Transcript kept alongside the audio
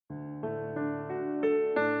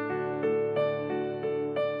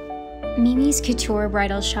Mimi's Couture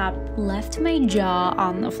Bridal shop left my jaw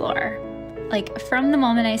on the floor. Like, from the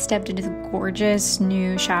moment I stepped into the gorgeous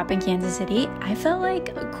new shop in Kansas City, I felt like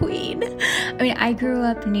a queen. I mean, I grew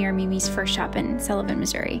up near Mimi's first shop in Sullivan,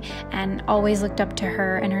 Missouri, and always looked up to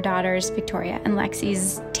her and her daughters, Victoria and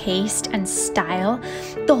Lexi's taste and style.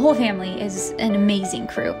 The whole family is an amazing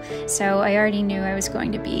crew, so I already knew I was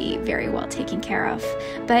going to be very well taken care of.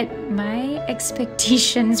 But my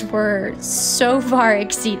expectations were so far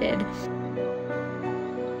exceeded.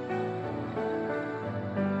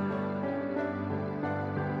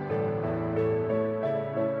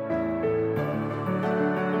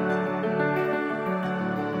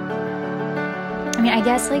 I mean, I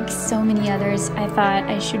guess like so many others, I thought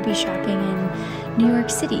I should be shopping in New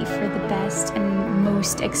York City for the best and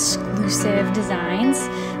most exclusive designs.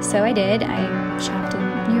 So I did. I shopped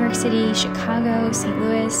in New York City, Chicago, St.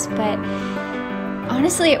 Louis, but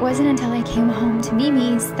honestly, it wasn't until I came home to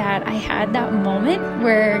Mimi's that I had that moment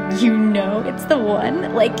where you know it's the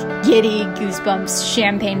one, like giddy, goosebumps,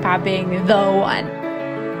 champagne popping, the one.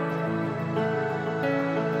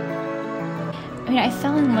 I mean, I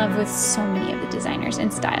fell in love with so many of the designers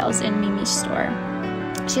and styles in Mimi's store.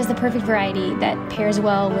 She has the perfect variety that pairs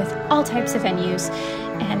well with all types of venues,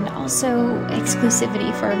 and also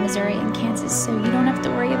exclusivity for Missouri and Kansas, so you don't have to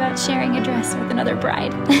worry about sharing a dress with another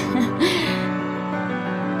bride.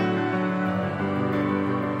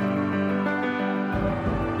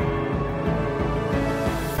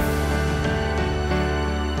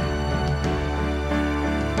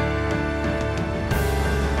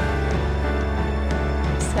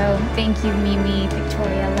 So thank you, Mimi,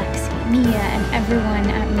 Victoria, Lexi, Mia, and everyone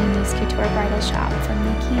at Mimi's Couture Bridal Shop for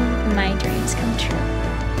making my dreams come true.